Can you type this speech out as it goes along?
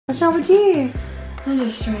What's wrong with you? I'm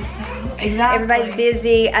just stressed out. Exactly. Everybody's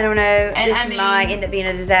busy. I don't know. And this might end up being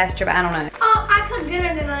a disaster, but I don't know. Oh, I cooked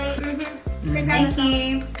dinner tonight. Thank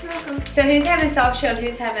you. So who's having soft shell?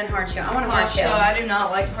 Who's having hard shell? I want a hard shell. I do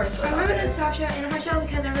not like hard shell. I'm gonna do soft shell and a hard shell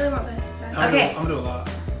because I really want both. So. Okay. I'm gonna do a lot.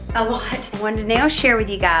 A lot. I wanted to now share with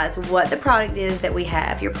you guys what the product is that we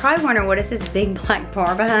have. You're probably wondering what is this big black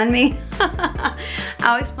bar behind me?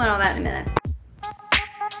 I'll explain all that in a minute.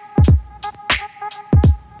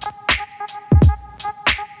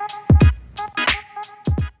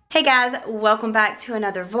 Hey guys, welcome back to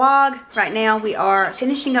another vlog. Right now we are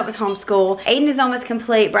finishing up with homeschool. Aiden is almost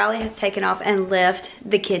complete. Briley has taken off and left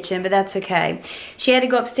the kitchen, but that's okay. She had to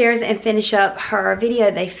go upstairs and finish up her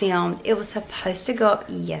video they filmed. It was supposed to go up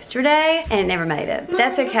yesterday and it never made it. But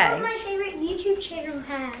that's okay. Look what my favorite YouTube channel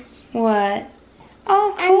has. What?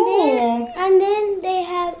 Oh, cool. And then they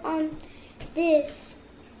have this.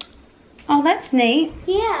 Oh, that's neat.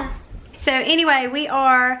 Yeah. So anyway, we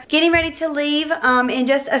are getting ready to leave in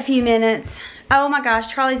just a few minutes. Oh my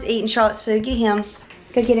gosh, Charlie's eating Charlotte's food. Get him.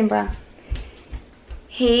 Go get him, bro.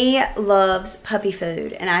 He loves puppy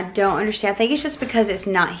food and I don't understand. I think it's just because it's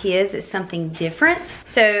not his, it's something different.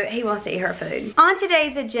 So he wants to eat her food. On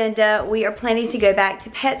today's agenda, we are planning to go back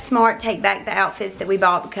to PetSmart, take back the outfits that we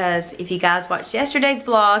bought because if you guys watched yesterday's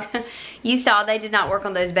vlog, you saw they did not work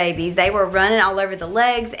on those babies. They were running all over the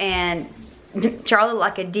legs and Charlie looked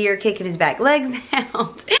like a deer kicking his back legs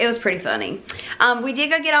out. It was pretty funny. We did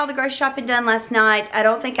go get all the grocery shopping done last night. I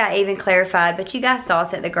don't think I even clarified, but you guys saw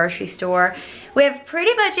us at the grocery store. We have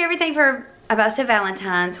pretty much everything for, about to say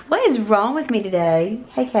Valentine's. What is wrong with me today?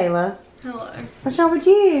 Hey Kayla. Hello. What's wrong with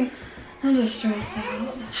you? I'm just stressed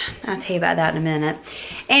out. I'll tell you about that in a minute.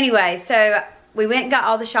 Anyway, so we went and got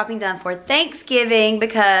all the shopping done for Thanksgiving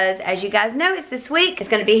because as you guys know, it's this week. It's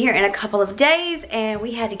gonna be here in a couple of days and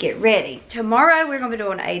we had to get ready. Tomorrow, we're gonna be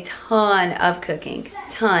doing a ton of cooking,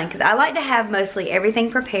 because I like to have mostly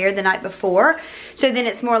everything prepared the night before. So then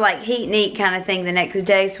it's more like heat and eat kind of thing the next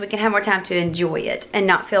day so we can have more time to enjoy it and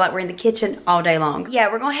not feel like we're in the kitchen all day long. Yeah,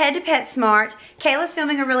 we're gonna head to PetSmart. Kayla's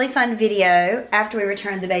filming a really fun video after we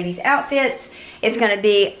return the baby's outfits. It's gonna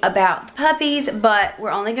be about the puppies, but we're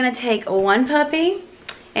only gonna take one puppy,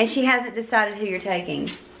 and she hasn't decided who you're taking.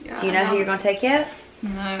 Yeah, do you know who you're gonna take yet?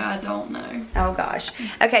 No, I don't know. Oh gosh.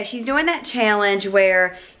 Okay, she's doing that challenge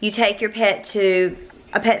where you take your pet to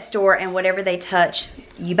a pet store and whatever they touch,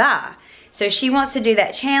 you buy. So she wants to do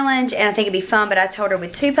that challenge, and I think it'd be fun, but I told her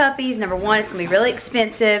with 2 puppies, number 1, it's gonna be really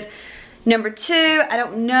expensive. Number 2, I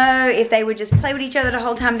don't know if they would just play with each other the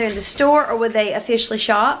whole time they're in the store or would they officially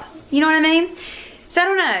shop? You know what I mean? So I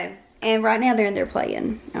don't know. And right now they're in there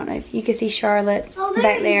playing. I don't know if you can see Charlotte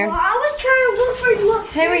back there. I was trying to look for you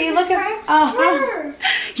upstairs. Hey, were you looking? Oh,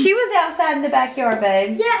 she was outside in the backyard,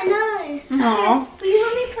 babe. Yeah, no. Aw.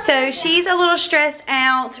 So she's a little stressed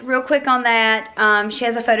out. Real quick on that. She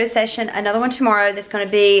has a photo session, another one tomorrow that's going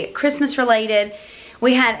to be Christmas related.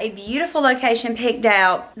 We had a beautiful location picked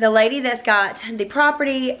out. The lady that's got the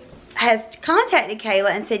property has contacted Kayla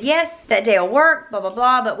and said, yes, that day will work, blah, blah,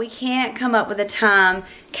 blah, but we can't come up with a time.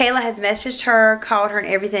 Kayla has messaged her, called her and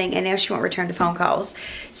everything, and now she won't return to phone calls.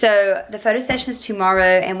 So the photo session is tomorrow,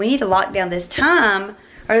 and we need to lock down this time, or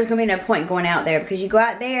there's gonna be no point in going out there, because you go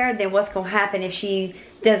out there, then what's gonna happen if she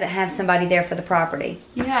doesn't have somebody there for the property?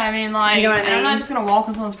 Yeah, I mean, like, you know what I mean? I'm not just gonna walk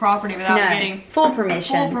on someone's property without getting full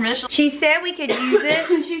permission. Full permission. She said we could use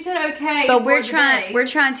it. She said okay, but we're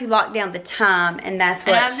trying to lock down the time, and that's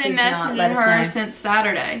what I've been messaging her since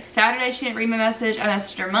Saturday. Saturday she didn't read my message. I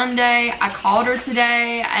messaged her Monday. I called her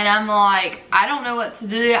today, and I'm like, I don't know what to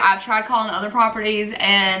do. I've tried calling other properties,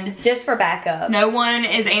 and just for backup, no one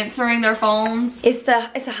is answering their phones. It's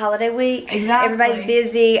a holiday week. Exactly. Everybody's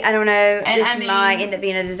busy. I don't know. And this might end up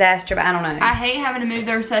being a disaster, but I don't know. I hate having to move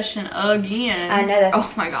their session again. I know that.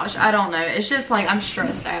 Oh my gosh, I don't know. It's just like I'm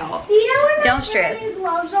stressed out. You know where don't stress.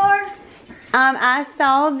 Gloves are? I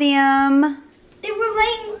saw them. They were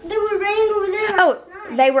laying over there. Oh,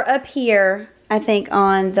 they were up here, I think,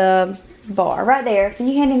 on the bar right there. Can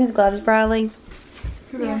you hand him his gloves, Briley?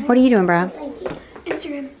 Yeah. What are you doing, Bri? Thank you.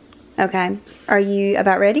 Instagram. Okay. Are you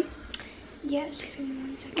about ready? Yes.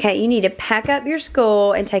 Okay, you need to pack up your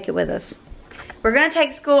school and take it with us. We're gonna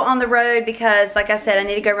take school on the road because, like I said, I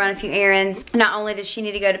need to go run a few errands. Not only does she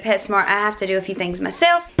need to go to PetSmart, I have to do a few things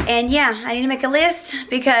myself. And yeah, I need to make a list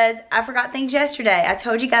because I forgot things yesterday. I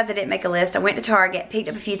told you guys I didn't make a list. I went to Target, picked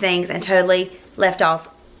up a few things, and totally left off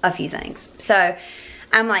a few things. So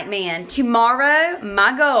I'm like, man, tomorrow,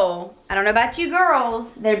 my goal, I don't know about you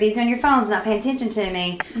girls that are busy on your phones not paying attention to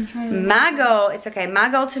me. My goal, it's okay, my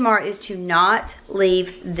goal tomorrow is to not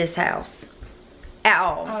leave this house. at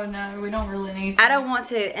all. Oh no, we don't really need to. I don't want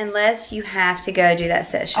to unless you have to go do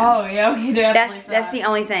that session. Oh yeah, we definitely. That's the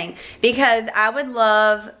only thing, because I would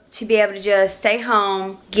love to be able to just stay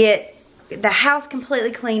home, get the house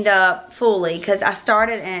completely cleaned up fully, because I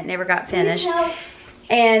started and it never got finished.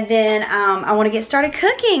 And then I want to get started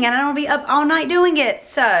cooking, and I don't want to be up all night doing it.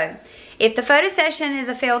 So if the photo session is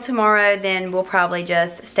a fail tomorrow, then we'll probably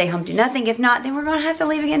just stay home, do nothing. If not, then we're gonna have to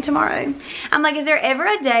leave again tomorrow. I'm like, is there ever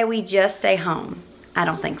a day we just stay home? I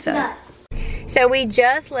don't think so. No. So we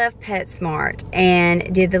just left PetSmart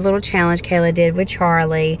and did the little challenge Kayla did with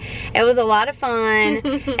Charlie. It was a lot of fun.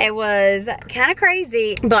 It was kind of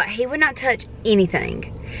crazy, but he would not touch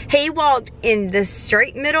anything. He walked in the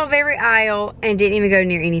straight middle of every aisle and didn't even go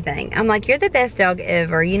near anything. I'm like, you're the best dog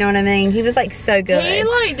ever, you know what I mean? He was like so good. He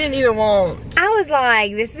like didn't even want. I was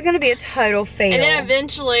like, this is gonna be a total fail. And then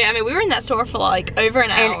eventually, I mean, we were in that store for like over an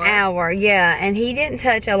hour. An hour, yeah, and he didn't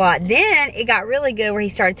touch a lot. Then it got really good where he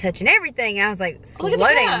started touching everything, and I was like, slow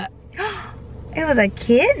down. It was a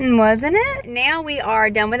kitten, wasn't it? Now we are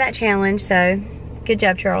done with that challenge, so good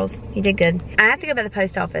job, Charles. You did good. I have to go by the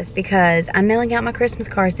post office because I'm mailing out my Christmas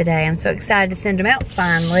cards today. I'm so excited to send them out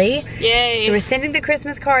finally. Yay. So we're sending the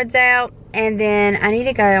Christmas cards out, and then I need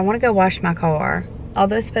to go. I want to go wash my car.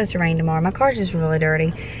 Although it's supposed to rain tomorrow. My car's just really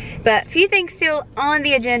dirty. But a few things still on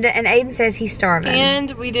the agenda, and Aiden says he's starving.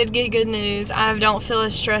 And we did get good news. I don't feel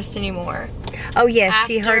as stressed anymore. Oh yes,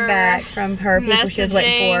 she heard back from her people she was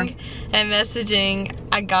waiting for. And messaging,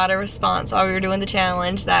 I got a response while we were doing the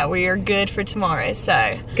challenge that we are good for tomorrow,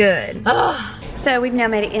 so. Good. So we've now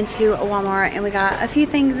made it into a Walmart, and we got a few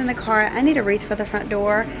things in the cart. I need a wreath for the front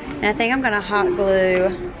door, and I think I'm gonna hot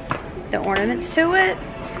glue the ornaments to it.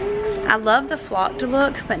 I love the flocked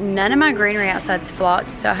look, but none of my greenery outside's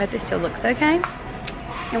flocked, so I hope it still looks okay.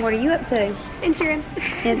 And what are you up to? Instagram.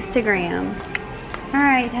 Instagram.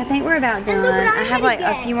 Alright, I think we're about done. I have like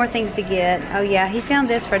a few more things to get. Oh yeah, he found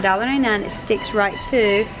this for $1.99. It sticks right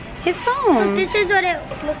to his phone. This is what it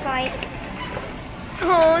looked like.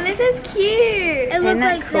 Oh, this is cute. It looked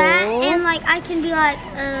like cool? That, and like I can be like,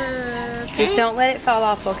 just don't let it fall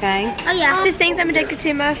off, okay? Oh yeah. These things I'm addicted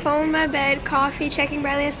to: my phone, my bed, coffee, checking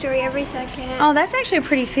Bradley's story every second. Oh, that's actually a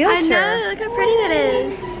pretty filter. I know. Look how pretty that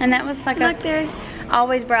is. And that was like look there.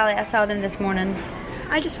 Always Bradley. I saw them this morning.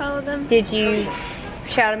 I just followed them. Did you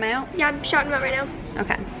shout them out? Yeah, I'm shouting them out right now.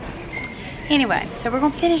 Okay. Anyway, so we're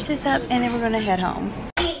gonna finish this up and then we're gonna head home.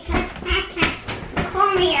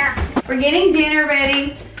 Come here. We're getting dinner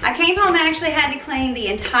ready. I came home and actually had to clean the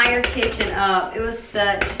entire kitchen up. It was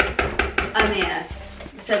such a mess.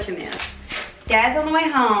 Such a mess. Dad's on the way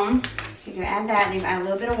home. You can add that and you add a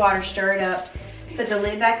little bit of water, stir it up, put the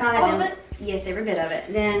lid back on it. All of it? Yes, every bit of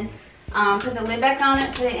it. Then put the lid back on it,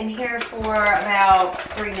 put it in here for about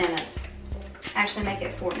 3 minutes. Actually make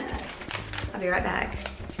it 4 minutes. I'll be right back.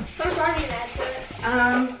 What are you add to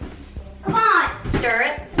it? Come on. Stir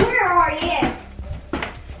it. Where are you?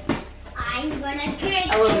 I'm gonna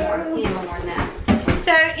get a little more. You need a little more than that.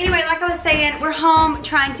 So anyway, like I was saying, we're home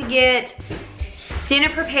trying to get dinner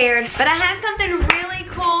prepared. But I have something really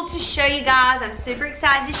cool to show you guys. I'm super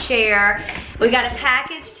excited to share. We got a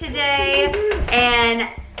package today, and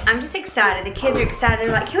I'm just excited. The kids are excited.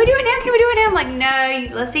 They're like, can we do it now? Can we do it now? I'm like,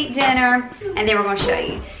 no, let's eat dinner, and then we're gonna show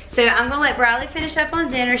you. So I'm gonna let Bradley finish up on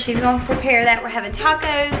dinner. She's gonna prepare that. We're having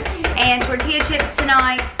tacos and tortilla chips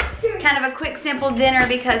tonight. Kind of a quick, simple dinner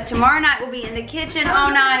because tomorrow night we'll be in the kitchen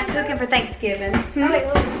all night cooking for Thanksgiving.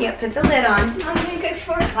 Yeah, put the lid on. How many cooks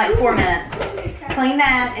for? Like 4 minutes. Clean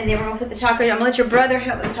that, and then we're gonna put the taco. I'm gonna let your brother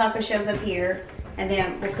help with the taco shells up here, and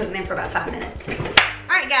then we'll cook them for about 5 minutes.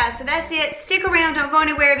 All right, guys, so that's it. Stick around, don't go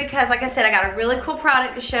anywhere because, like I said, I got a really cool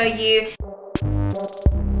product to show you.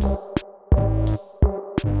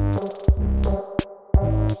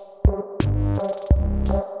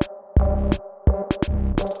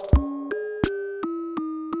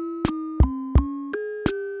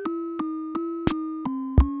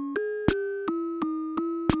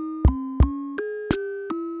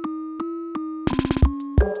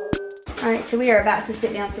 Alright, so we are about to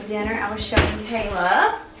sit down to dinner. I was showing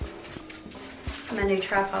Kayla my new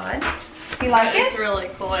tripod. You like it? It's really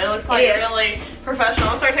cool. It looks like really professional.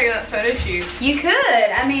 I'll start taking that photo shoot. You could.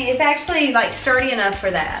 I mean, it's actually like sturdy enough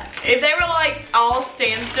for that. If they were like all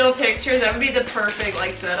standstill pictures, that would be the perfect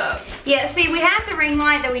like setup. Yeah, see, we have the ring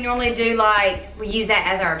light that we normally do, like we use that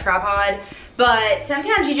as our tripod. But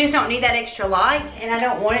sometimes you just don't need that extra light, and I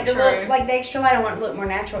don't want it to look like the extra light. I want it to look more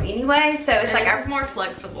natural anyway. So it's like it's more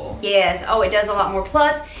flexible. Yes. Oh, it does a lot more.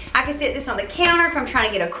 Plus, I can sit this on the counter if I'm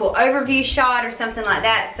trying to get a cool overview shot or something like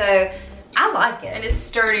that. So I like it. And it's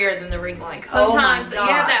sturdier than the ring light. Sometimes you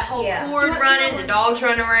have that whole cord running, the dogs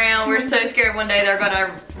running around. We're so scared one day they're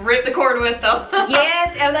gonna rip the cord with them.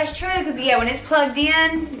 Yes, oh that's true, because yeah, when it's plugged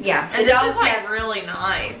in, yeah. And this is like really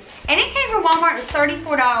nice. And it came from Walmart, it was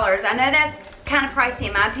 $34. I know that's kind of pricey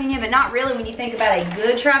in my opinion, but not really when you think about a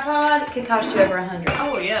good tripod. It could cost you over $100.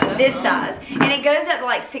 Oh yeah. This size. And it goes up to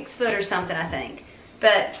like 6 foot or something, I think.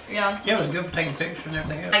 But yeah, it was good for taking pictures and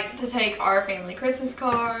everything else. Like to take our family Christmas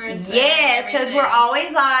cards. Yes, because we're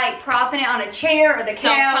always like propping it on a chair or the couch.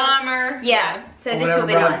 Self-timer. Yeah, so this will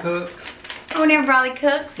be nice. Cooks. Whenever Bradley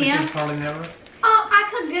cooks, yeah. Hardly never. Oh, I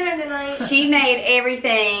cooked dinner tonight. She made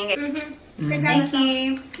everything. Thank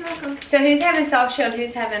you. You're welcome. So who's having soft shell and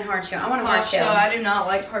who's having hard shell? I want a hard shell. I do not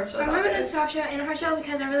like hard shell. I'm having a soft shell and a hard shell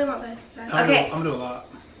because I really want both. So. Okay. I'm gonna do a lot.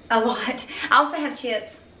 A lot. I also have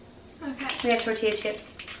chips. Okay. We have tortilla chips.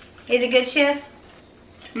 Is it good, Chef?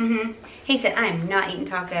 He said, I am not eating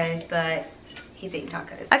tacos, but he's eating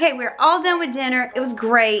tacos. Okay, we're all done with dinner. It was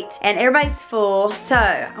great, and everybody's full. So,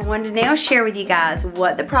 I wanted to now share with you guys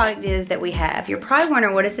what the product is that we have. You're probably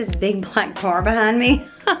wondering, what is this big black bar behind me?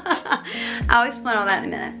 I'll explain all that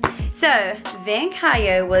in a minute. So,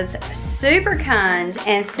 VANKYO was super kind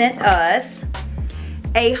and sent us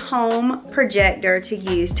a home projector to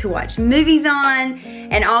use to watch movies on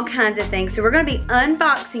and all kinds of things. So we're gonna be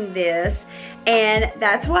unboxing this, and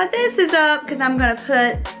that's why this is up, because I'm gonna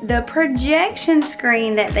put the projection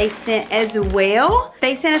screen that they sent as well.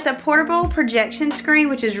 They sent us a portable projection screen,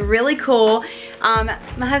 which is really cool. My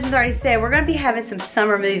husband's already said we're gonna be having some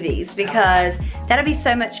summer movies because that'll be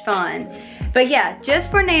so much fun. But yeah,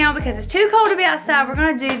 just for now, because it's too cold to be outside, we're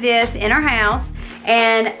gonna do this in our house.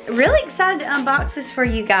 And really excited to unbox this for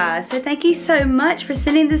you guys. So thank you so much for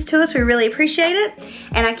sending this to us. We really appreciate it.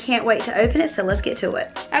 And I can't wait to open it, so let's get to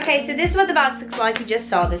it. Okay, so this is what the box looks like. You just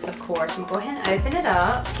saw this, of course. I'm going to go ahead and open it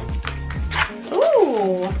up.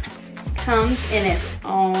 Ooh, comes in its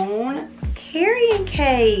own carrying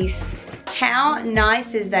case. How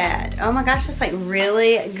nice is that? Oh my gosh, that's like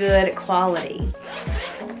really good quality.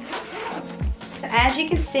 As you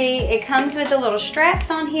can see, it comes with the little straps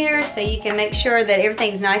on here, so you can make sure that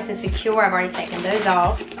everything's nice and secure. I've already taken those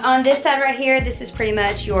off. On this side right here, this is pretty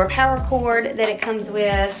much your power cord that it comes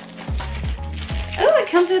with. Oh, it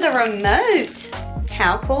comes with a remote.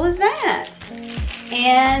 How cool is that?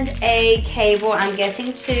 And a cable, I'm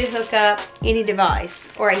guessing, to hook up any device,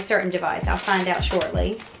 or a certain device. I'll find out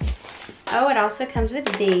shortly. Oh, it also comes with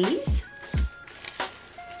these.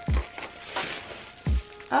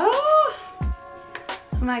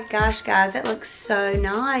 Oh my gosh, guys, that looks so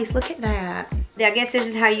nice. Look at that. I guess this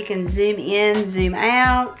is how you can zoom in, zoom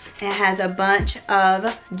out. It has a bunch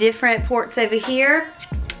of different ports over here.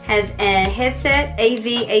 Has a headset,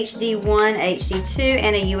 AV, HD1, HD2,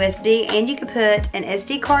 and a USB, and you can put an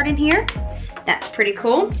SD card in here. That's pretty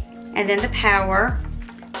cool. And then the power.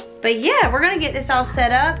 But yeah, we're gonna get this all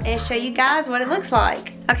set up and show you guys what it looks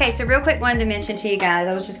like. Okay, so real quick, wanted to mention to you guys,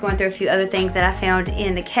 I was just going through a few other things that I found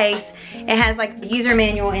in the case. It has like the user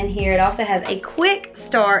manual in here. It also has a quick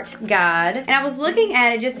start guide. And I was looking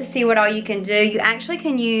at it just to see what all you can do. You actually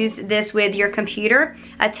can use this with your computer,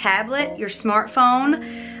 a tablet, your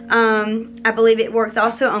smartphone. I believe it works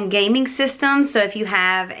also on gaming systems. So if you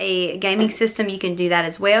have a gaming system, you can do that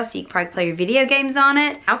as well. So you can probably play your video games on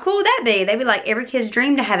it. How cool would that be? That'd be like every kid's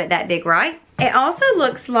dream to have it that big, right? It also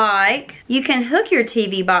looks like you can hook your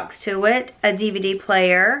TV box to it, a DVD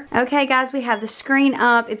player. Okay guys, we have the screen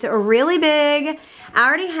up. It's really big. I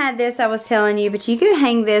already had this, I was telling you, but you can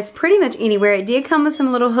hang this pretty much anywhere. It did come with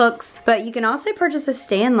some little hooks, but you can also purchase a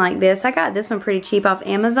stand like this. I got this one pretty cheap off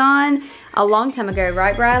Amazon a long time ago,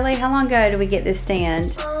 right Bradley? How long ago did we get this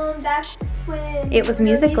stand? That's when it was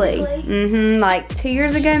Musically. Like 2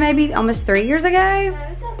 years ago maybe, almost 3 years ago. It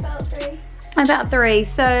was about 3. About 3.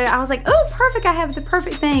 So I was like, oh perfect, I have the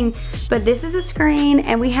perfect thing. But this is a screen,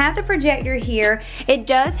 and we have the projector here. It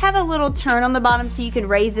does have a little turn on the bottom so you can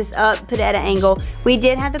raise this up, put it at an angle. We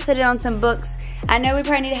did have to put it on some books. I know we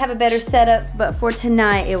probably need to have a better setup, but for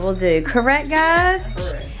tonight it will do. Correct, guys?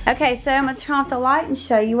 Correct. Okay, so I'm gonna turn off the light and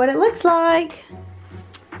show you what it looks like.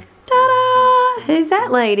 Ta-da! Who's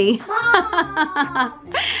that lady?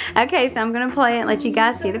 Okay, so I'm gonna play it and let you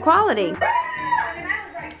guys see the quality.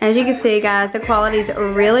 As you can see, guys, the quality is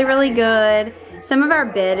really, really good. Some of our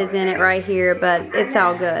bed is in it right here, but it's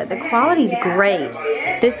all good. The quality's great.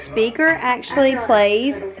 This speaker actually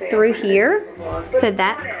plays through here, so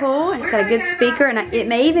that's cool. It's got a good speaker, and it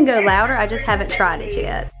may even go louder. I just haven't tried it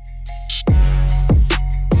yet.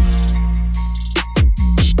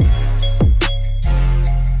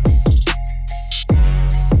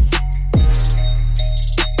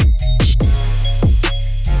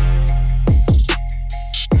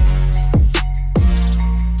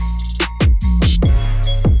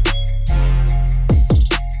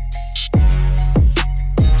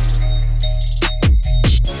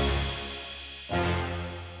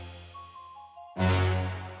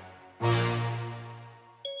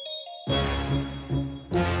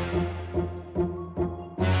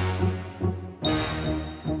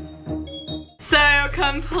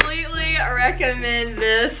 completely recommend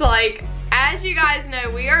this. Like, as you guys know,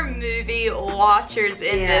 we are movie watchers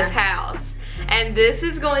in this house. And this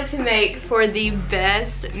is going to make for the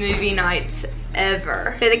best movie nights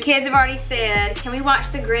ever. So the kids have already said, can we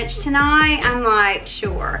watch The Grinch tonight? I'm like,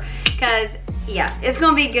 sure. Because, yeah, it's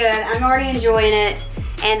going to be good. I'm already enjoying it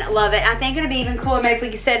and love it. I think it'll be even cooler maybe if we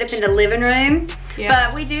could set up in the living room. Yeah.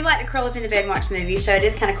 But we do like to curl up in the bed and watch movies, so it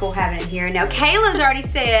is kind of cool having it here. Now, Kayla's already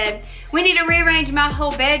said, we need to rearrange my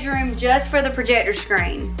whole bedroom just for the projector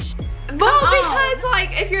screen. Well, because like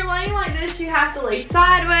if you're laying like this, you have to lay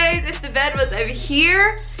sideways. If the bed was over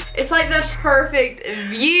here, it's like the perfect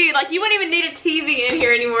view. Like you wouldn't even need a TV in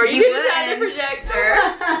here anymore. You could just have the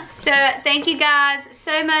projector. So thank you guys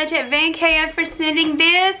so much at VANKYO for sending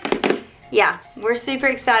this. Yeah, we're super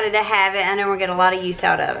excited to have it. I know we're getting a lot of use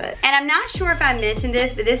out of it. And I'm not sure if I mentioned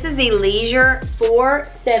this, but this is the Leisure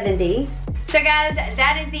 470. So guys,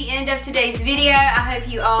 that is the end of today's video. I hope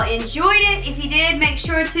you all enjoyed it. If you did, make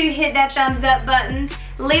sure to hit that thumbs up button.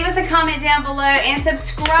 Leave us a comment down below and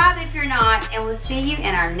subscribe if you're not. And we'll see you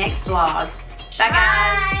in our next vlog. Bye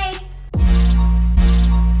guys. Bye.